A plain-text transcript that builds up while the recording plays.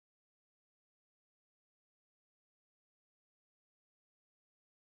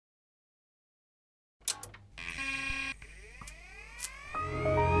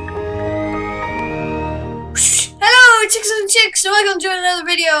so welcome to another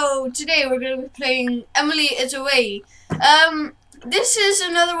video. Today we're going to be playing Emily Is Away. This is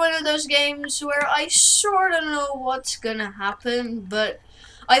another one of those games where I sort of know what's gonna happen, but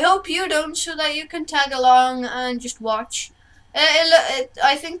I hope you don't, so that you can tag along and just watch.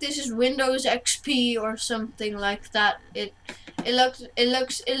 I think this is Windows XP or something like that. It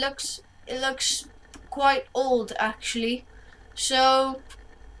looks quite old actually. So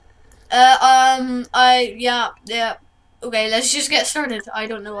yeah. Okay, let's just get started. I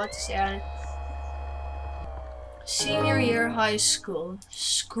don't know what to say on it. Senior year high school.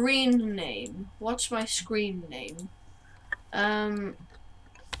 Screen name. What's my screen name?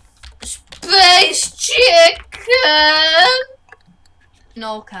 Space Chicken! In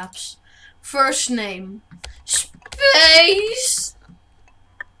all caps. First name. Space.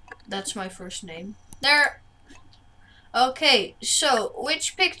 That's my first name. There. Okay, so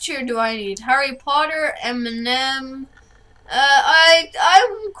which picture do I need? Harry Potter, Eminem.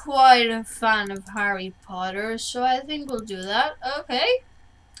 I'm quite a fan of Harry Potter, so I think we'll do that. Okay.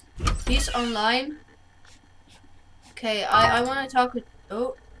 He's online. Okay, I want to talk with...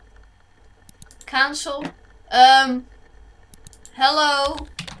 Oh. Cancel. Hello.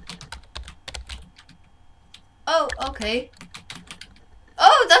 Oh, okay.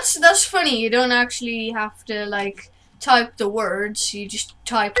 Oh, that's funny. You don't actually have to, like, type the words. You just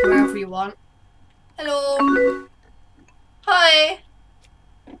type wherever you want. Hello. Hi.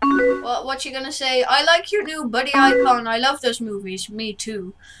 What you gonna say? I like your new buddy icon. I love those movies. Me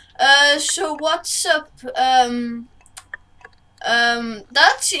too. So what's up? That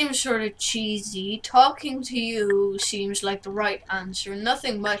seems sort of cheesy. Talking to you seems like the right answer.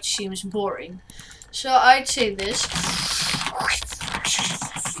 Nothing much seems boring. So I'd say this.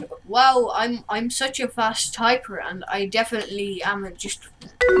 Wow, I'm such a fast typer, and I definitely am just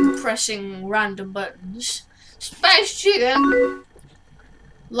pressing random buttons. Space Chicken!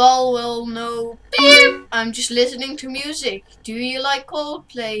 Lol will know. Beep! I'm just listening to music. Do you like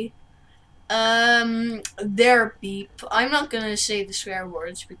Coldplay? Their beep. I'm not gonna say the swear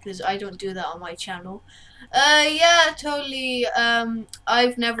words because I don't do that on my channel. Yeah, totally.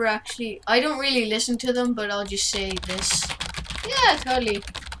 I've never actually. I don't really listen to them, but I'll just say this. Yeah, totally.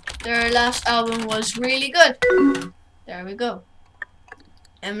 Their last album was really good. There we go.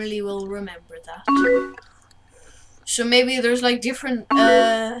 Emily will remember that. So maybe there's like different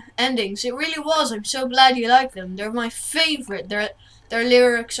endings. It really was. I'm so glad you like them. They're my favorite. Their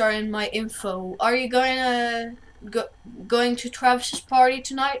lyrics are in my info. Are you going to Travis's party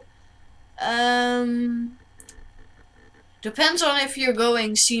tonight? Depends on if you're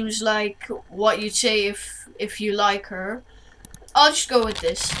going. Seems like what you'd say if you like her. I'll just go with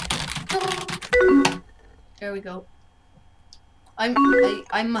this. There we go. I'm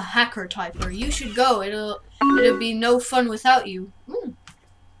a hacker typer. You should go. It'll be no fun without you.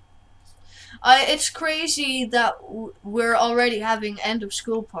 It's crazy that we're already having end of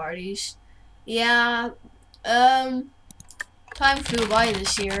school parties. Yeah. Time flew by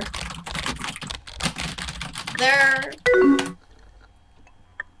this year. There.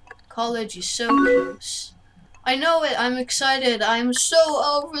 College is so close. I know it. I'm excited. I'm so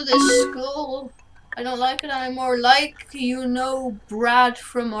over this school. I don't like it anymore. Like, you know, Brad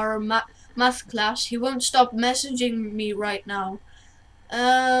from our math class. He won't stop messaging me right now.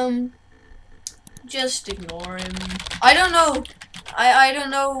 Just ignore him. I don't know. I don't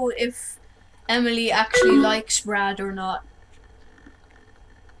know if Emily actually likes Brad or not.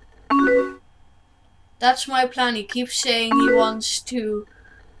 That's my plan. He keeps saying he wants to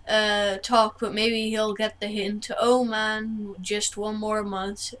talk, but maybe he'll get the hint. Oh man, just one more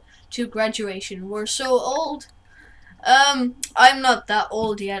month to graduation. We're so old. I'm not that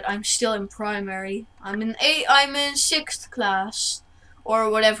old yet. I'm still in primary. I'm in 6th class, or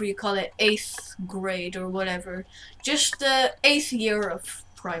whatever you call it, 8th grade or whatever. Just the 8th year of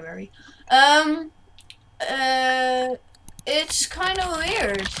primary. It's kind of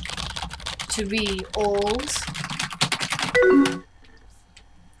weird to be old.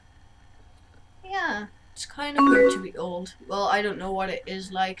 Yeah. It's kind of weird to be old. Well, I don't know what it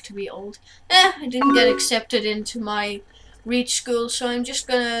is like to be old. I didn't get accepted into my reach school, so I'm just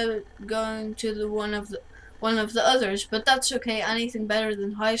going to the one of the others. But that's okay. Anything better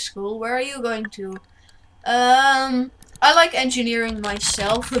than high school. Where are you going to? I like engineering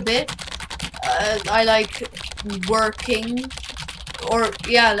myself a bit. I like working, or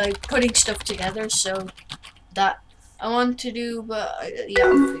yeah, like putting stuff together. So that I want to do, but yeah,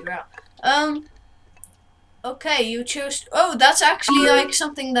 I'll figure out. Okay, you chose. Oh, that's actually like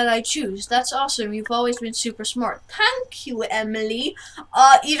something that I choose. That's awesome. You've always been super smart. Thank you, Emily.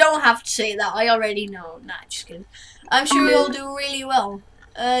 You don't have to say that. I already know. Nah, just kidding. I'm sure you'll do really well.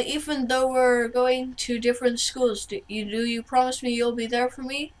 Even though we're going to different schools, do you promise me you'll be there for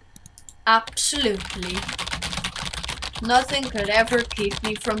me? Absolutely. Nothing could ever keep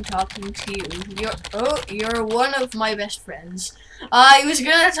me from talking to you. You're one of my best friends. I was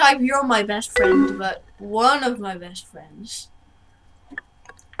gonna type you're my best friend, but one of my best friends.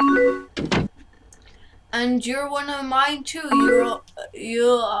 And you're one of mine too.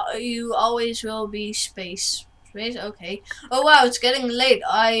 You always will be Space. Space, okay. Oh wow, it's getting late.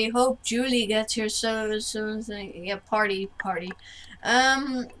 I hope Julie gets here something. Yeah, party.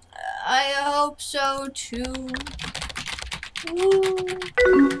 I hope so too. Woo.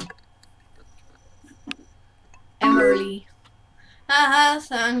 Emily. Haha,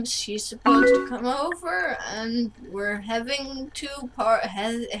 thanks. She's supposed to come over, and we're having to party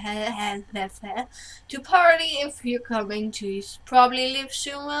if you're coming to. Probably leave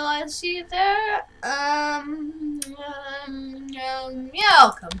soon. Will I see you there? Yeah,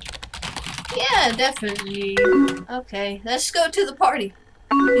 I'll come. Yeah, definitely. Okay, let's go to the party.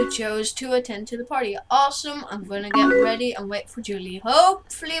 You chose to attend to the party. Awesome. I'm gonna get ready and wait for Julie.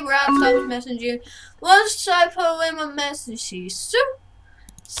 Hopefully Brad stops messaging once I put away my message.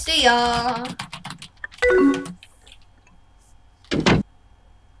 See ya.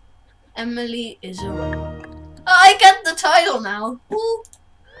 Emily is away. I get the title now. Ooh.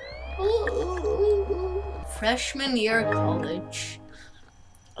 Ooh. Freshman year college.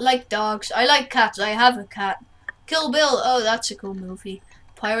 I like dogs. I like cats. I have a cat. Kill Bill. Oh, that's a cool movie.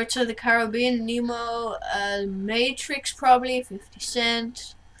 Pirates of the Caribbean, Nemo, Matrix probably, 50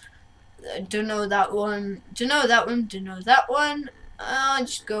 Cent. Don't know that one. Don't know that one. I'll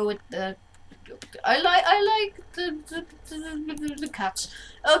just go with the. I like the cats.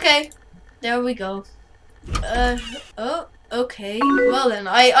 Okay, there we go. Oh, okay. Well then,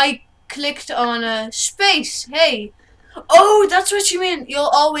 I clicked on space. Hey. Oh, that's what you mean. You'll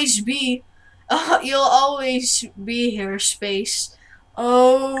always be here, Space.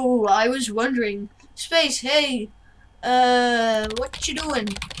 Oh, I was wondering. Space, hey. What you doing?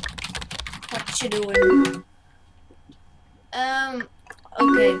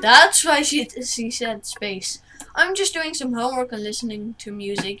 Okay, that's why she said space. I'm just doing some homework and listening to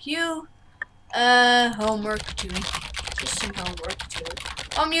music. You, homework too. Just some homework too.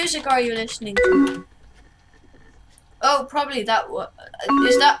 What music are you listening to? Oh, probably that one.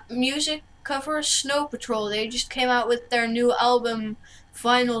 Is that music cover? Snow Patrol. They just came out with their new album,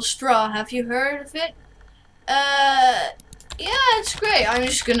 Final Straw. Have you heard of it? Yeah, it's great. I'm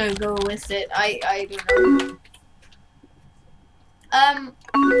just gonna go with it. I don't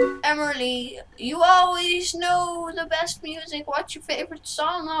know. Emily, you always know the best music. What's your favorite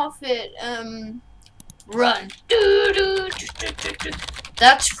song off it? Run.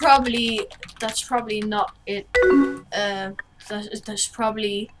 That's probably not it. That's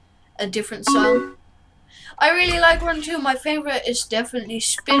probably a different song. I really like Run 2. My favorite is definitely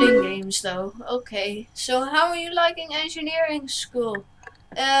Spinning Games though. Okay, so how are you liking engineering school?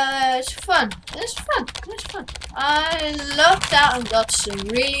 It's fun. I lucked out and got some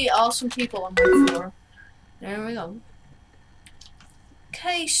really awesome people on my floor. There we go.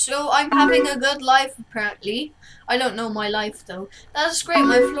 Okay, so I'm having a good life apparently. I don't know my life though. That's great.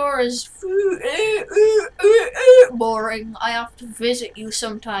 My floor is boring. I have to visit you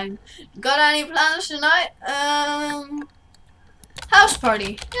sometime. Got any plans tonight? House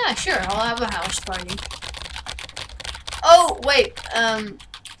party. Yeah, sure. I'll have a house party. Oh wait.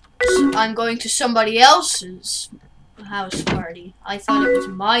 I'm going to somebody else's house party. I thought it was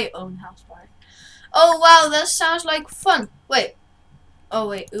my own house party. Oh wow, that sounds like fun. Wait. Oh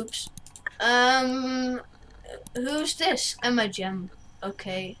wait, oops. Who's this? Emma Gem.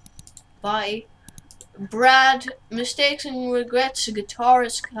 Okay. Bye. Brad, mistakes and regrets, a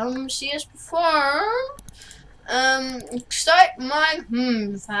guitarist, come see us perform. Start my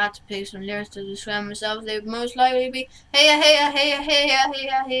if I had to pick some lyrics to describe myself, they would most likely be hey.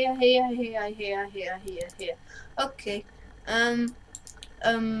 Okay.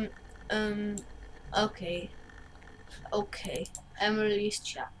 Okay. Emily's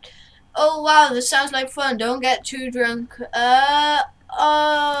chat. Oh wow, this sounds like fun. Don't get too drunk.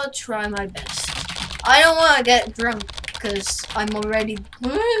 I'll try my best. I don't want to get drunk because I'm already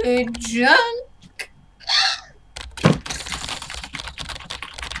drunk.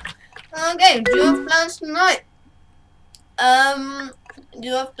 Okay, do you have plans tonight? Do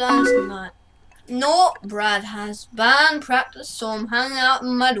you have plans tonight? No, Brad has band practice, so I'm hanging out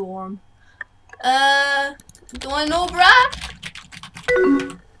in my dorm. Do I know Brad?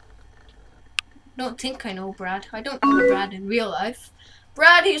 Don't think I know Brad. I don't know Brad in real life.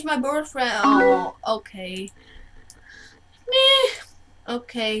 Brad, he's my boyfriend. Oh, okay.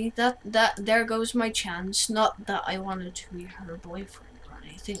 Okay, there goes my chance. Not that I wanted to be her boyfriend or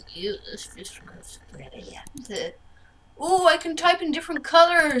anything. Ew, this just gross. Ooh, I can type in different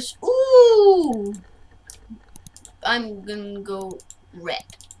colors. Ooh, I'm gonna go red.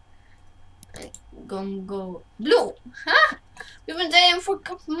 I'm gonna go blue. Huh? We've been dating for a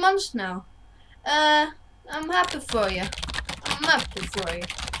couple months now. I'm happy for you. I'm happy for you.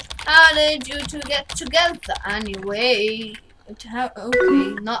 How did you two get together anyway?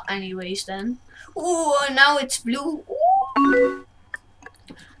 Okay, not anyways then. Ooh, now it's blue. Ooh.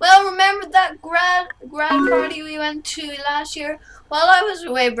 Well, remember that grad party we went to last year? While I was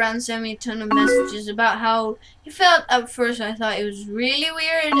away, Brand sent me a ton of messages about how he felt. At first, I thought it was really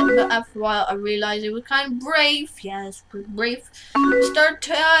weird, but after a while, I realized it was kind of brave. Yes, brave. We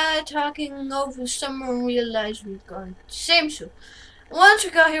started talking over summer and realized we'd gone same school. Once we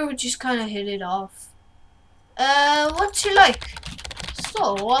got here, we just kind of hit it off. What's he like?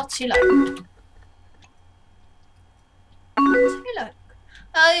 So, what's he like? What's he like?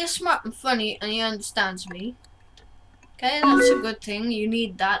 He's smart and funny, and he understands me. Okay, that's a good thing. You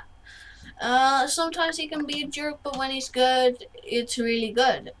need that. Sometimes he can be a jerk, but when he's good, it's really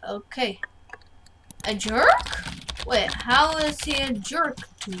good. Okay. A jerk? Wait, how is he a jerk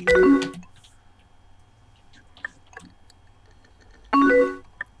to you?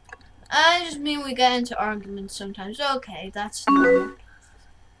 I just mean we get into arguments sometimes. Okay, that's normal.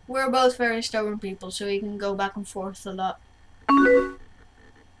 We're both very stubborn people, so we can go back and forth a lot.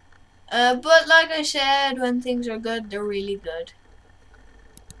 But like I said, when things are good, they're really good.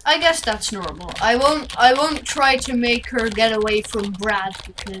 I guess that's normal. I won't try to make her get away from Brad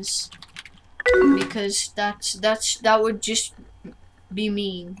because that would just be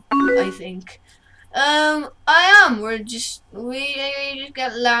mean, I think. we just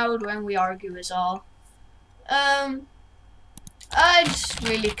get loud when we argue is all. I just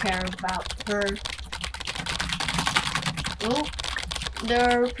really care about her. Oh,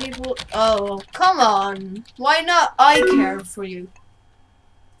 there are people. Oh, come on. Why not I care for you?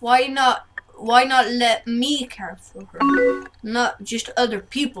 Why not let me care for her? Not just other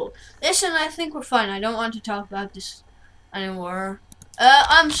people. Listen, I think we're fine. I don't want to talk about this anymore.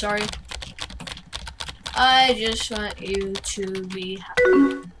 I'm sorry. I just want you to be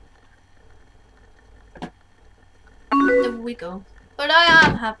happy. There we go. But I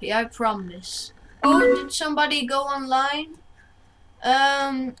am happy, I promise. Oh, did somebody go online?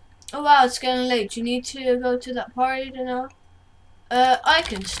 Oh wow, it's getting late. You need to go to that party now? I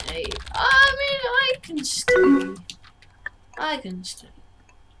can stay. I mean, I can stay. I can stay.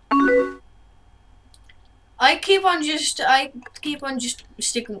 I keep on just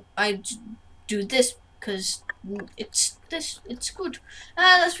sticking. I do this because it's good.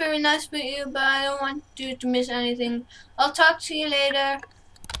 That's very nice of you, but I don't want you to miss anything. I'll talk to you later.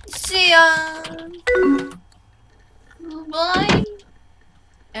 See ya. Bye.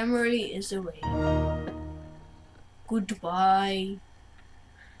 Emily is away. Goodbye.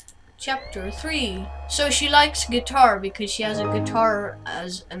 Chapter 3. So she likes guitar because she has a guitar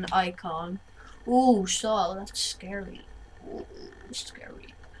as an icon. Ooh, Saul, that's scary. Ooh,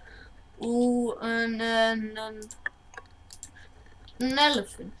 scary. Ooh, an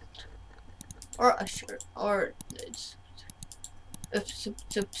elephant. Or a shirt. Or it's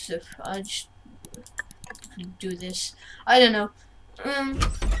I just do this. I don't know.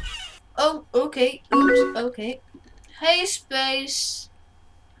 Oh, okay. Oops, okay. Hey, Space.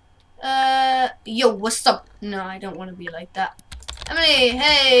 Yo, what's up? No, I don't want to be like that. Emily,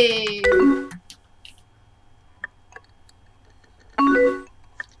 hey.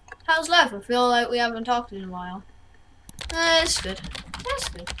 How's life? I feel like we haven't talked in a while. That's good. That's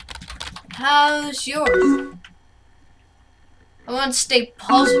good. How's yours? I want to stay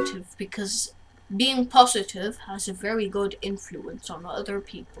positive because being positive has a very good influence on other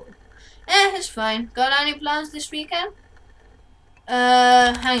people. It's fine. Got any plans this weekend?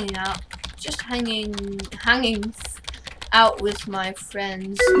 Hanging out. Just hanging out with my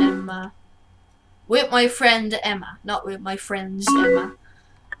friends Emma. With my friend Emma, not with my friends Emma.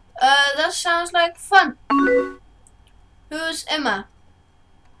 That sounds like fun. Who's Emma?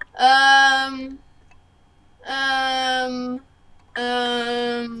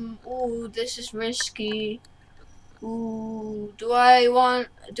 Ooh, this is risky. Ooh, do I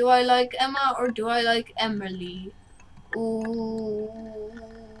like Emma or do I like Emily? Ooh,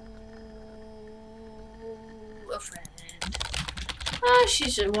 a friend. Ah,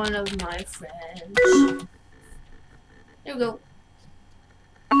 she's one of my friends. There we go.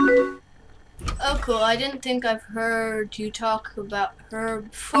 Oh, cool. I didn't think I've heard you talk about her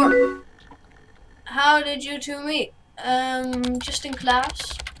before. How did you two meet? Just in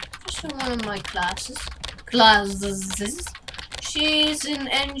class. Just in one of my classes. Classes. She's an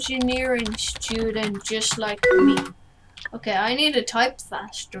engineering student just like me. Okay, I need to type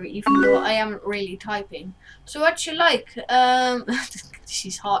faster, even though I am really typing. So what you like?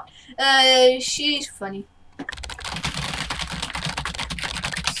 She's hot. She's funny.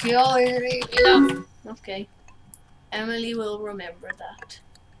 She always really laughs. Okay, Emily will remember that.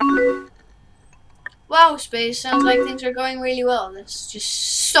 Wow, Space, sounds like things are going really well. That's just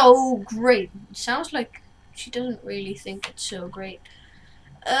so great. It sounds like she doesn't really think it's so great.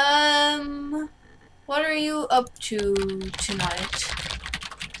 What are you up to tonight?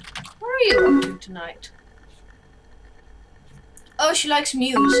 What are you up to tonight? Oh, she likes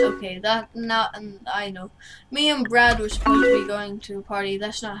Muse. Okay, that now I know. Me and Brad were supposed to be going to a party.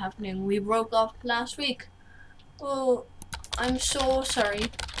 That's not happening. We broke off last week. Oh, I'm so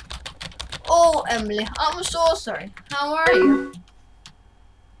sorry. Oh, Emily, I'm so sorry. How are you?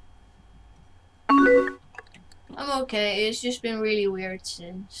 I'm okay. It's just been really weird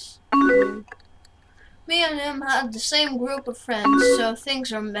since. Me and him had the same group of friends, so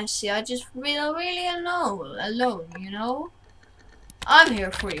things are messy. I just feel really alone, you know? I'm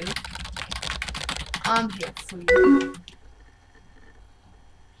here for you. I'm here for you.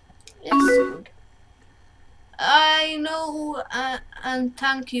 It's good. I know, and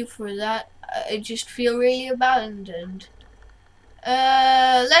thank you for that. I just feel really abandoned.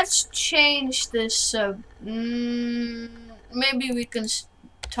 Let's change this up. Maybe we can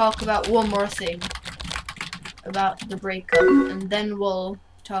talk about one more thing about the breakup, and then we'll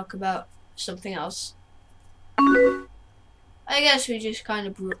talk about something else. I guess we just kind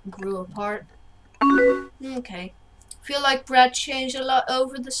of grew apart. Okay. Feel like Brad changed a lot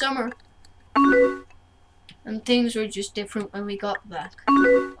over the summer. And things were just different when we got back.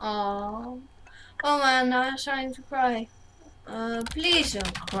 Aww. Oh man, now I'm starting to cry. Please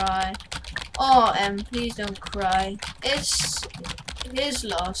don't cry. Oh, please don't cry. It's his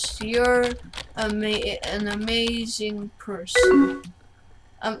loss. You're an amazing person.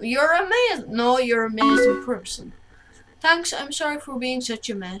 You're amazing. No, you're an amazing person. Thanks, I'm sorry for being such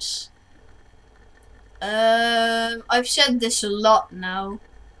a mess. I've said this a lot now.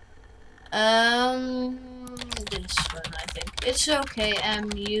 This one, I think. It's okay,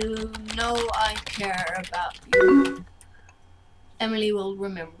 you know I care about you. Emily will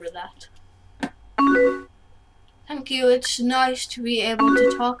remember that. Thank you, it's nice to be able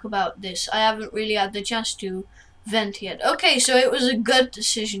to talk about this. I haven't really had the chance to vent yet. Okay, so it was a good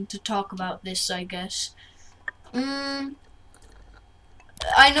decision to talk about this, I guess. I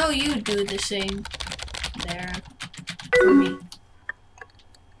know you do the same there for me.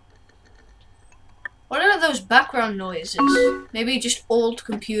 What are those background noises? Maybe just old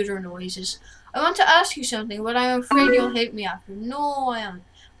computer noises. I want to ask you something, but I'm afraid you'll hate me after. No, I am.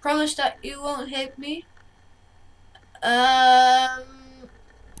 Promise that you won't hate me? I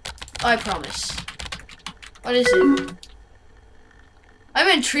promise. What is it? I'm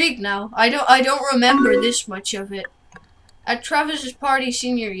intrigued now. I don't remember this much of it. At Travis's party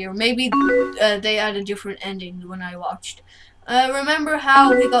senior year, maybe they had a different ending when I watched. Remember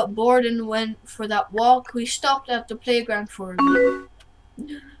how we got bored and went for that walk? We stopped at the playground for a bit.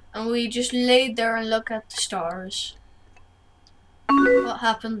 And we just laid there and looked at the stars. What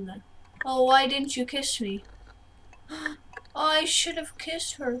happened then? Oh, why didn't you kiss me? Oh, I should have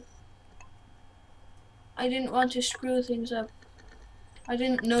kissed her. I didn't want to screw things up. I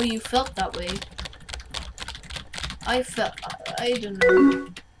didn't know you felt that way. I don't know.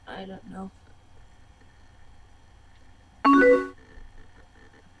 I don't know.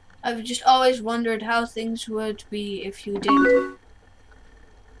 I've just always wondered how things would be if you did.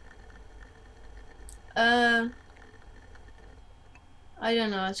 I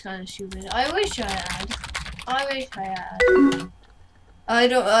don't know, it's kind of stupid. I wish I had. I wish I had. I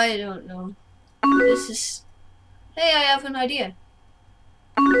don't know. This is... Hey, I have an idea.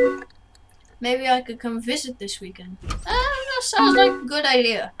 Maybe I could come visit this weekend. That sounds like a good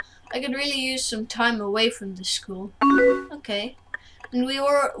idea. I could really use some time away from the school. Okay. And we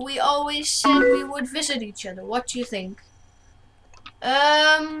always said we would visit each other. What do you think?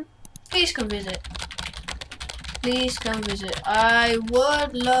 Please come visit. Please come visit. I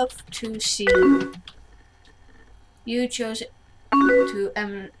would love to see you. You chose to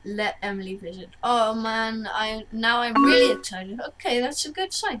let Emily visit. Oh man, now I'm really excited. Okay, that's a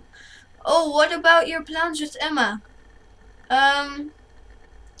good sign. Oh, what about your plans with Emma? I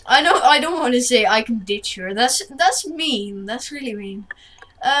don't want to say I can ditch her. That's mean. That's really mean.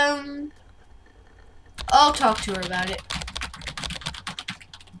 I'll talk to her about it.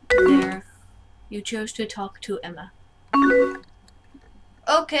 There. You chose to talk to Emma.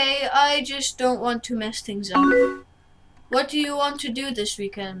 Okay, I just don't want to mess things up. What do you want to do this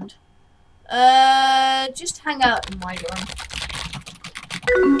weekend? Just hang out in my dorm.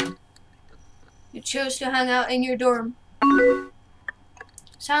 You chose to hang out in your dorm.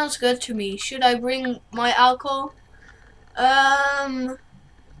 Sounds good to me. Should I bring my alcohol? Nah.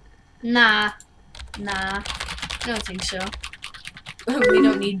 I don't think so. We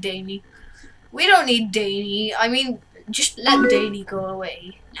don't need Danny. We don't need Danny. I mean, just let Danny go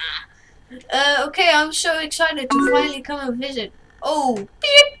away. Nah. Okay, I'm so excited to finally come and visit. Oh,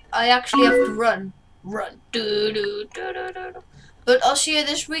 beep! I actually have to run. Run. But I'll see you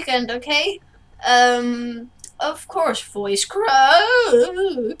this weekend, okay? Of course, voice crack.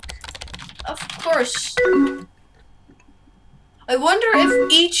 Of course. I wonder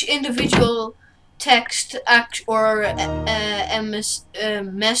if each individual text or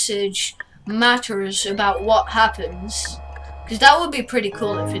message matters about what happens, because that would be pretty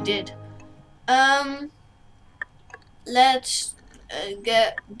cool if it did. Let's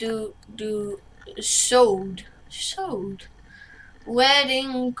do sewed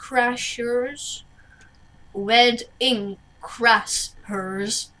wedding crashers, wedding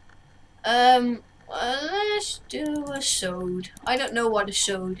crashers. Let's do a sewed. I don't know what a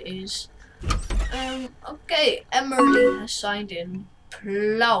sewed is. Okay, Emily has signed in.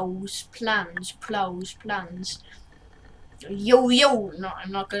 Plans. Yo. No,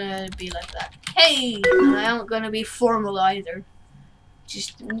 I'm not gonna be like that. Hey, and I am gonna be formal either.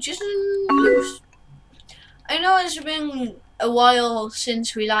 Just loose. I know it's been a while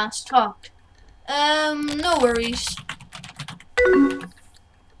since we last talked. No worries.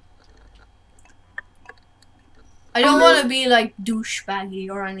 I don't want to be like douchebaggy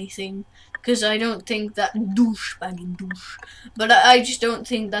or anything, because I don't think that douche. But I just don't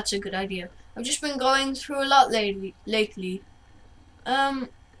think that's a good idea. I've just been going through a lot lately.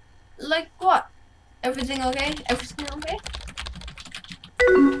 Like what? Everything okay? Everything okay?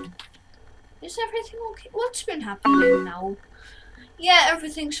 Is everything okay? What's been happening now? Yeah,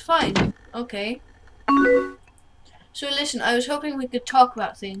 everything's fine. Okay. So listen, I was hoping we could talk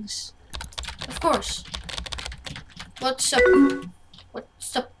about things. Of course. What's up?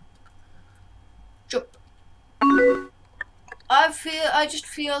 What's up? Jump. I just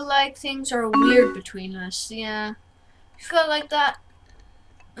feel like things are weird between us. Yeah. You feel like that?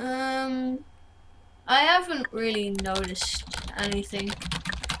 I haven't really noticed anything.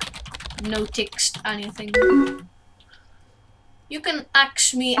 Anything. You can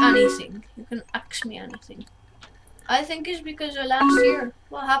ask me anything. I think it's because of last year.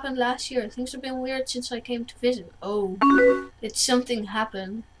 What happened last year? Things have been weird since I came to visit. Oh, did something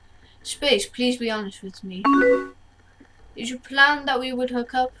happen? Space, please be honest with me. Did you plan that we would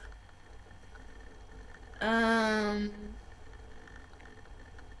hook up?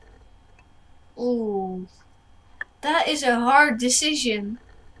 Oh, that is a hard decision.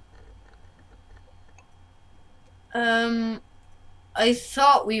 I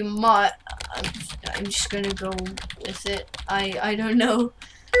thought we might. I'm just gonna go with it. I don't know.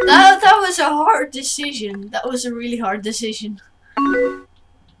 That was a hard decision. That was a really hard decision.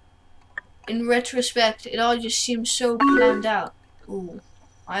 In retrospect, it all just seems so planned out. Ooh.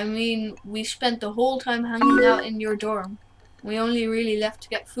 I mean, we spent the whole time hanging out in your dorm. We only really left to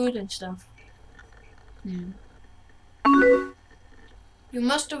get food and stuff. You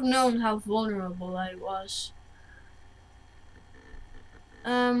must have known how vulnerable I was.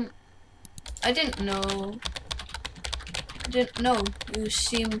 I didn't know. You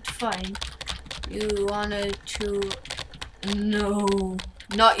seemed fine. You wanted to... No.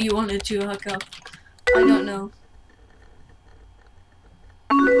 Not you wanted to hook up. I don't know.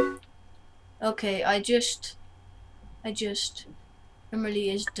 Okay, I just... Emily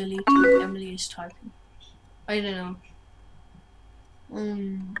is deleting. Emily is typing. I don't know.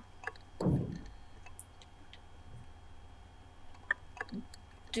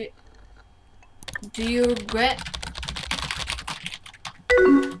 Do you regret?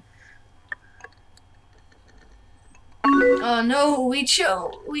 Oh no, we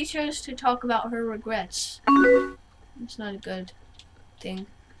chose to talk about her regrets. It's not a good thing.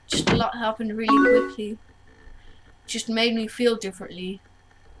 Just a lot happened really quickly. Just made me feel differently.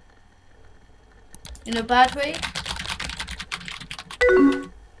 In a bad way?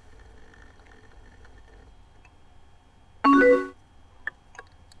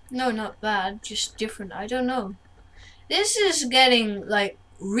 No, not bad, just different. I don't know. This is getting, like,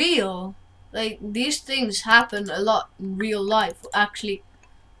 real. Like, these things happen a lot in real life, actually.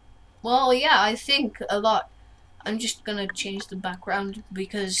 Well, yeah, I think a lot. I'm just gonna change the background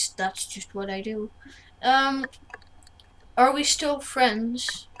because that's just what I do. Are we still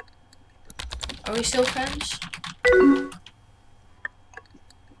friends? Are we still friends?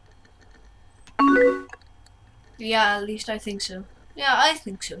 Yeah, at least I think so. Yeah, I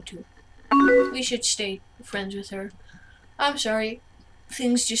think so too. We should stay friends with her. I'm sorry.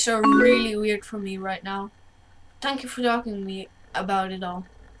 Things just are really weird for me right now. Thank you for talking to me about it all.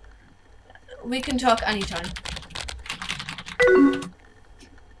 We can talk anytime.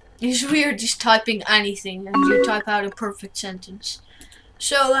 It's weird just typing anything and you type out a perfect sentence.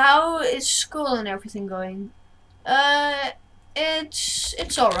 So how is school and everything going?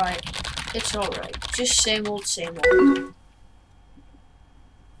 It's alright. It's alright. Just same old, same old.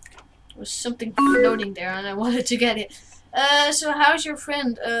 There was something floating there and I wanted to get it. So how's your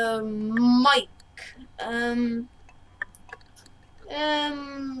friend, Mike? Um,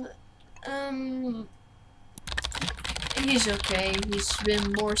 um, he's okay. He's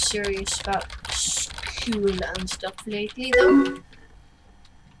been more serious about school and stuff lately, though.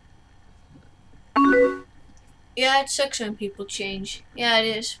 Yeah, it sucks when people change. Yeah, it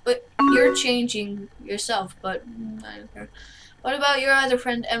is. But you're changing yourself, but I don't care. What about your other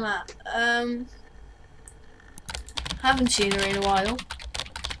friend, Emma? Haven't seen her in a while.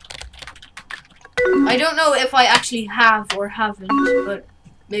 I don't know if I actually have or haven't, but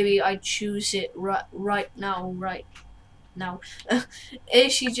maybe I choose it right now.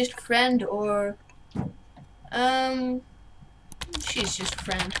 Is she just a friend or she's just a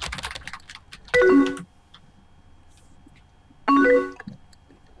friend.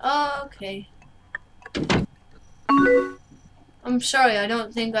 Okay. I'm sorry, I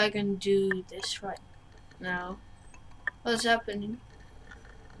don't think I can do this right now. What's happening?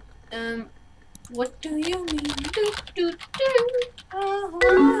 What do you mean? Do.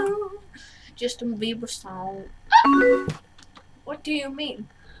 Oh, Justin Bieber song. What do you mean?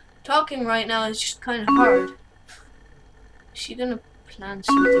 Talking right now is just kind of hard. Is she gonna plan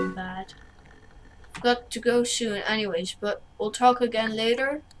something bad? I've got to go soon anyways, but we'll talk again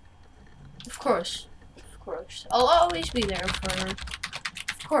later. Of course. Of course. I'll always be there for her.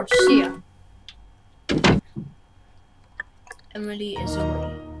 Of course. See ya. Emily is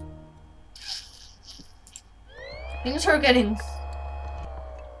away. Things are getting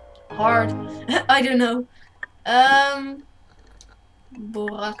hard. I don't know.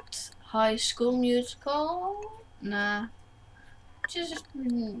 Borat High School Musical? Nah. Just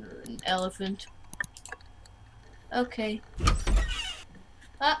an elephant. Okay.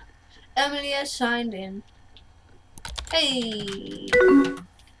 Ah, Emily has signed in. Hey!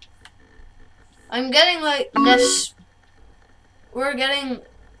 I'm getting like less. We're getting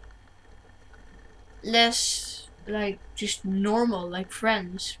less like just normal, like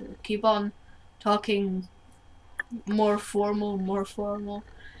friends. We keep on talking more formal, more formal.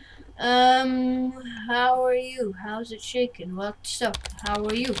 How are you? How's it shaking? What's up? How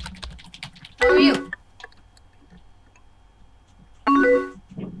are you? How are you?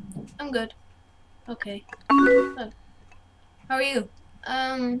 I'm good. Okay. Oh. How are you?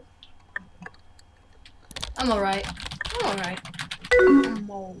 I'm alright. I'm alright. I'm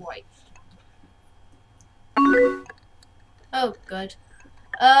alright. Oh, good.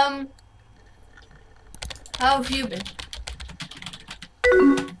 How have you been?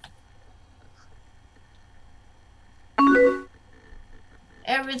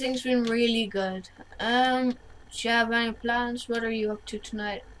 Everything's been really good. Do you have any plans? What are you up to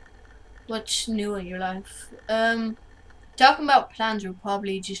tonight? What's new in your life? Talking about plans, we're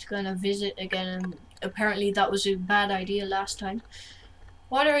probably just gonna visit again, and apparently that was a bad idea last time.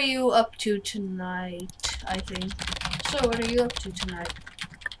 What are you up to tonight, I think? So, what are you up to tonight?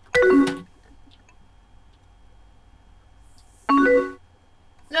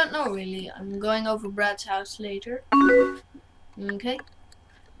 No, really. I'm going over Brad's house later. Okay.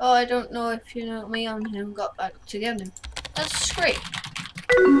 Oh, I don't know if you know me and him got back together. That's great.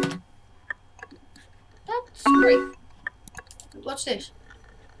 That's great. What's this?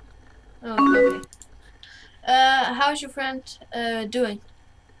 Oh, okay. How's your friend doing?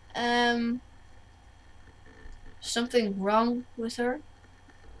 Something wrong with her?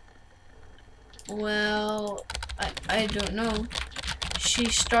 Well, I don't know. She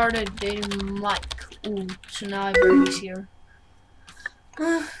started dating Mike. Ooh, so now I barely see her.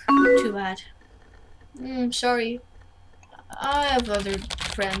 Too bad. Sorry. I have other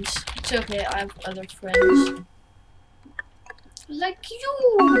friends. It's okay, I have other friends. Like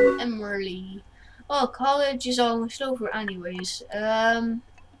you, Emily. Well, college is almost over anyways. Can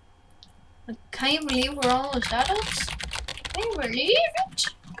you believe we're almost adults? Can you believe it?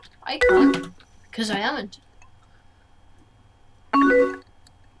 I can't, because I haven't.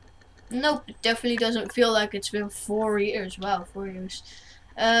 Nope, it definitely doesn't feel like it's been 4 years. Wow, 4 years.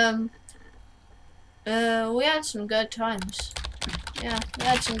 We had some good times. Yeah, we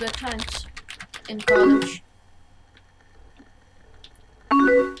had some good times in college.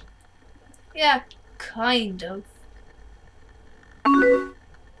 Yeah, kind of.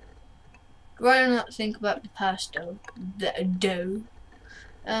 Rather not think about the past though.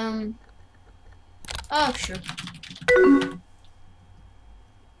 Oh sure.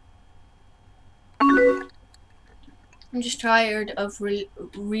 I'm just tired of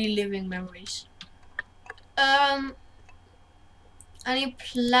reliving memories. Any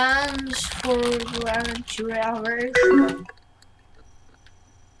plans for graduation?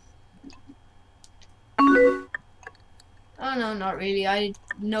 Oh no, not really. I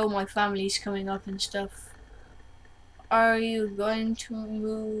know my family's coming up and stuff. Are you going to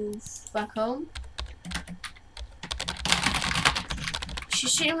move back home?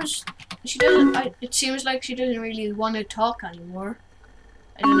 She doesn't, it seems like she doesn't really want to talk anymore.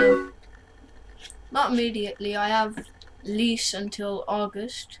 I don't know. Not immediately, I have lease until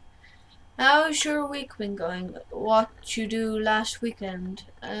August. How's your week been going? What you do last weekend?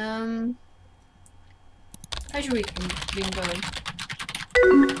 How's your week been going?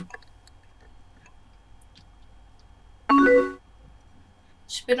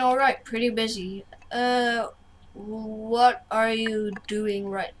 It's been alright, pretty busy. What are you doing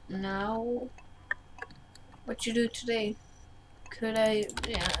right now? What you do today? Could I?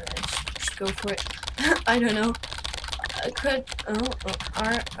 Yeah, let's just go for it. I don't know.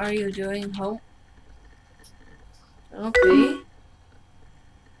 Are you doing home? Okay.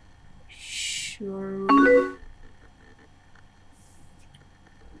 Sure.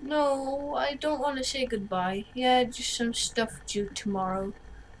 No, I don't want to say goodbye. Yeah, just some stuff due tomorrow.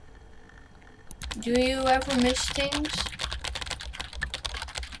 Do you ever miss things?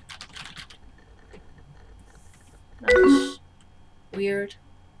 That's weird.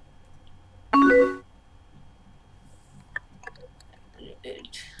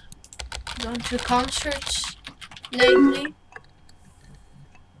 Gone to concerts lately?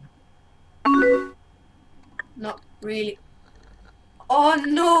 Not really. Oh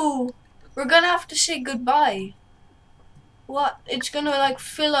no! We're gonna have to say goodbye. What? It's gonna like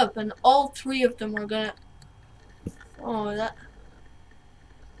fill up and all 3 of them are gonna... Oh, that...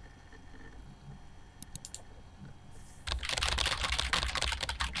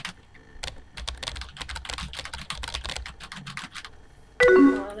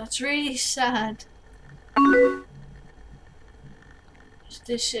 Oh, that's really sad. Is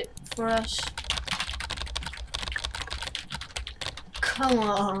this it for us? Come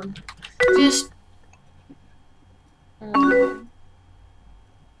on. Just... Oh.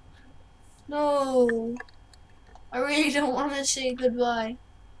 No. I really don't want to say goodbye.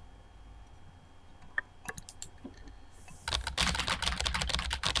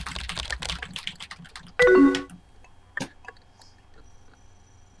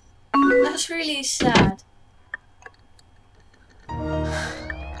 That's really sad.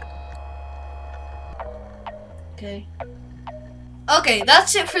 Okay. Okay,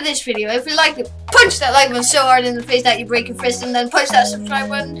 that's it for this video. If you liked it, punch that like button so hard in the face that you break your fist, and then punch that subscribe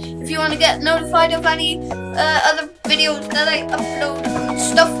button if you want to get notified of any other videos that I upload and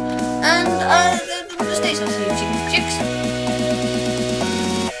stuff. And stay sausage, chicken chicks.